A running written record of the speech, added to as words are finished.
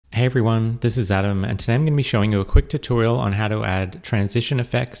Hey everyone, this is Adam, and today I'm going to be showing you a quick tutorial on how to add transition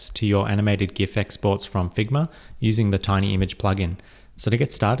effects to your animated GIF exports from Figma using the Tiny Image plugin. So to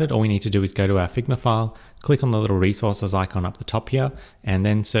get started, all we need to do is go to our Figma file, click on the little resources icon up the top here, and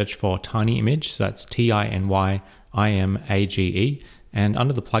then search for Tiny Image, so that's TinyImage, and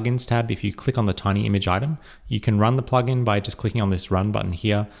under the plugins tab, if you click on the tiny image item, you can run the plugin by just clicking on this run button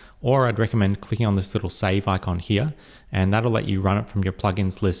here, or I'd recommend clicking on this little save icon here, and that'll let you run it from your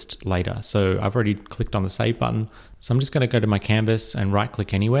plugins list later. So I've already clicked on the save button. So I'm just going to go to my canvas and right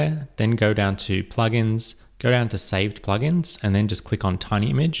click anywhere, then go down to plugins, go down to saved plugins, and then just click on tiny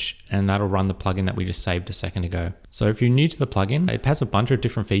image, and that'll run the plugin that we just saved a second ago. So if you're new to the plugin, it has a bunch of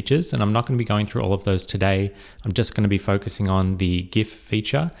different features, and I'm not going to be going through all of those today. I'm just going to be focusing on the GIF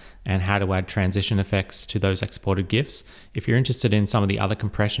feature and how to add transition effects to those exported GIFs. If you're interested in some of the other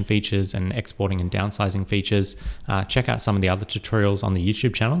compression features and exporting and downsizing features, check out some of the other tutorials on the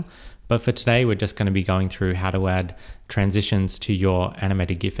YouTube channel. But for today, we're just going to be going through how to add transitions to your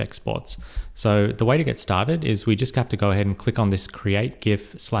animated GIF exports. So the way to get started is we just have to go ahead and click on this Create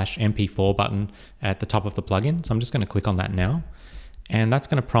GIF/MP4 button at the top of the plugin. So I'm just going to click on that now. And that's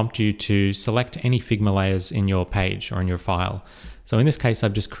going to prompt you to select any Figma layers in your page or in your file. So in this case,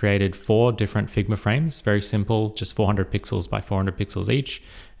 I've just created 4 different Figma frames, very simple, just 400 pixels by 400 pixels each.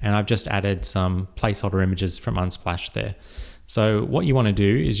 And I've just added some placeholder images from Unsplash there. So what you want to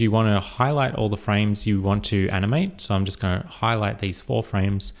do is you want to highlight all the frames you want to animate. So I'm just going to highlight these 4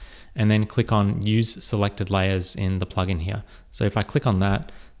 frames and then click on Use Selected Layers in the plugin here. So if I click on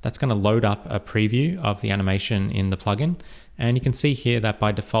that, that's going to load up a preview of the animation in the plugin. And you can see here that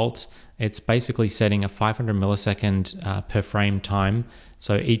by default, it's basically setting a 500 millisecond per frame time.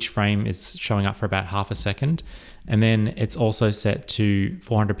 So each frame is showing up for about half a second. And then it's also set to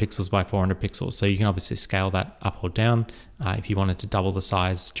 400 pixels by 400 pixels. So you can obviously scale that up or down if you wanted to double the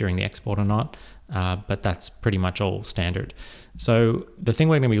size during the export or not. But that's pretty much all standard. So the thing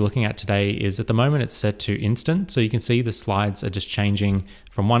we're going to be looking at today is at the moment it's set to instant. So you can see the slides are just changing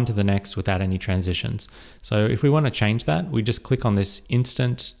from one to the next without any transitions. So if we want to change that, we just click on this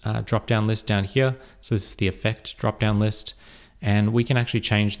instant drop-down list down here. So this is the effect drop-down list. And we can actually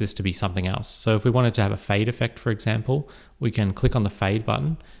change this to be something else. So if we wanted to have a fade effect, for example, we can click on the fade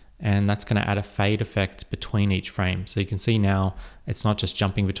button, and that's going to add a fade effect between each frame. So you can see now it's not just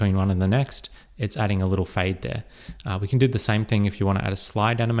jumping between one and the next, it's adding a little fade there. We can do the same thing if you want to add a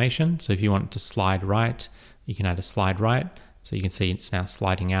slide animation. So if you want it to slide right, you can add a slide right. So you can see it's now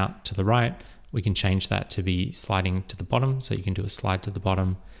sliding out to the right. We can change that to be sliding to the bottom. So you can do a slide to the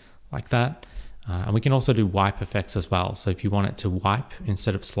bottom like that. And we can also do wipe effects as well. So if you want it to wipe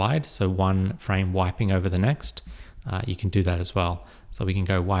instead of slide, so one frame wiping over the next, you can do that as well. So we can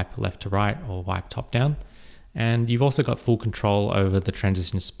go wipe left to right or wipe top down. And you've also got full control over the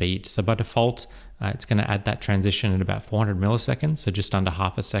transition speed. So by default, it's going to add that transition at about 400 milliseconds, so just under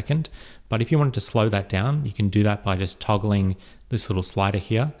half a second. But if you wanted to slow that down, you can do that by just toggling this little slider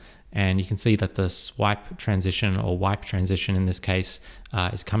here. And you can see that the swipe transition or wipe transition in this case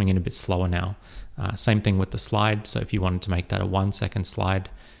is coming in a bit slower now. Same thing with the slide. So if you wanted to make that a 1 second slide,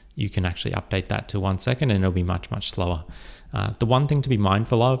 you can actually update that to 1 second and it'll be much, much slower. The one thing to be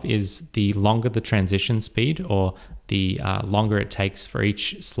mindful of is the longer the transition speed or the longer it takes for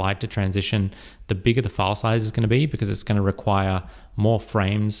each slide to transition, the bigger the file size is going to be because it's going to require more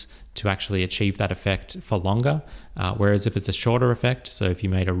frames to actually achieve that effect for longer. Whereas if it's a shorter effect, so if you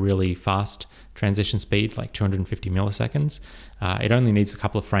made a really fast transition speed, like 250 milliseconds, it only needs a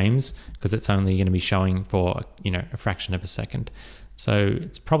couple of frames because it's only going to be showing for, a fraction of a second. So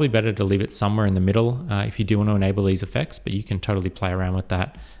it's probably better to leave it somewhere in the middle if you do want to enable these effects, but you can totally play around with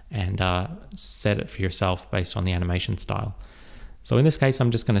that and set it for yourself based on the animation style. So in this case,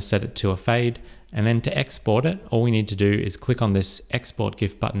 I'm just going to set it to a fade, and then to export it, all we need to do is click on this Export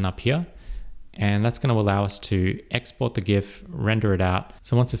GIF button up here, and that's going to allow us to export the GIF, render it out.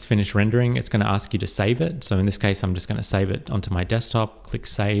 So once it's finished rendering, it's going to ask you to save it. So in this case, I'm just going to save it onto my desktop, click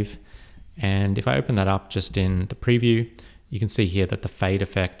Save, and if I open that up just in the preview, you can see here that the fade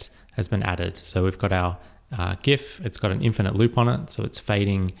effect has been added. So we've got our GIF, it's got an infinite loop on it, so it's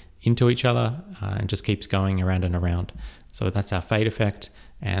fading into each other and just keeps going around and around. So that's our fade effect,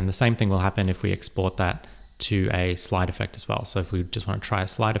 and the same thing will happen if we export that to a slide effect as well. So if we just want to try a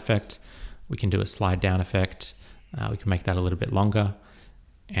slide effect, we can do a slide down effect. We can make that a little bit longer.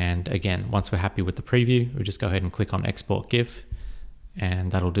 And again, once we're happy with the preview, we just go ahead and click on Export GIF,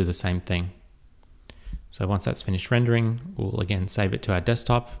 and that'll do the same thing. So once that's finished rendering, we'll again save it to our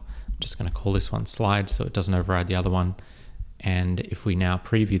desktop. I'm just going to call this one slide so it doesn't override the other one. And if we now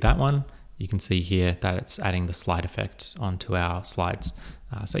preview that one, you can see here that it's adding the slide effect onto our slides.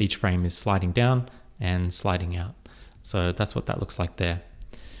 So each frame is sliding down and sliding out. So that's what that looks like there.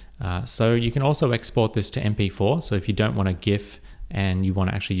 So you can also export this to MP4. So if you don't want a GIF and you want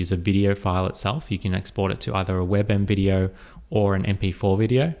to actually use a video file itself, you can export it to either a WebM video or an MP4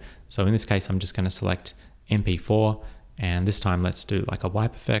 video. So in this case, I'm just going to select MP4, and this time let's do like a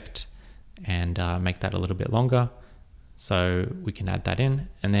wipe effect and make that a little bit longer. So we can add that in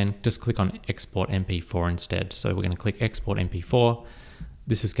and then just click on Export MP4 instead. So we're going to click Export MP4.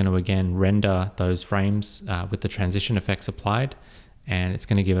 This is going to again render those frames with the transition effects applied, and it's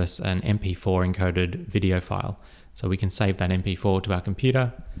going to give us an MP4 encoded video file. So we can save that MP4 to our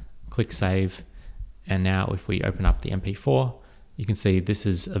computer, click Save, and now if we open up the MP4, you can see this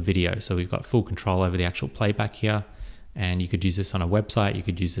is a video. So we've got full control over the actual playback here, and you could use this on a website, you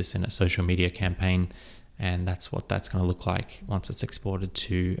could use this in a social media campaign, and that's what that's going to look like once it's exported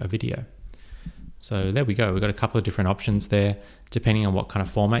to a video. So there we go. We've got a couple of different options there, depending on what kind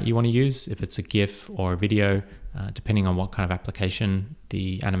of format you want to use, if it's a GIF or a video, depending on what kind of application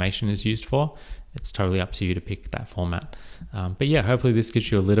the animation is used for. It's totally up to you to pick that format. But yeah, hopefully this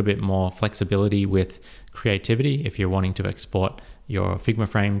gives you a little bit more flexibility with creativity if you're wanting to export your Figma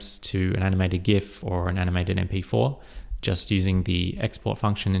frames to an animated GIF or an animated MP4, just using the export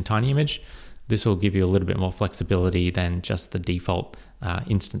function in TinyImage. This will give you a little bit more flexibility than just the default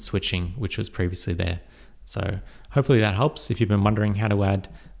instant switching, which was previously there. So hopefully that helps. If you've been wondering how to add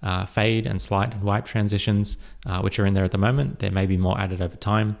fade and slide and wipe transitions, which are in there at the moment, there may be more added over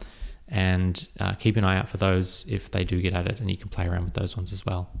time, and keep an eye out for those if they do get added, and you can play around with those ones as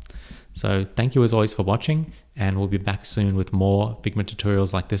well. So thank you as always for watching, and we'll be back soon with more Figma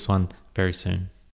tutorials like this one very soon.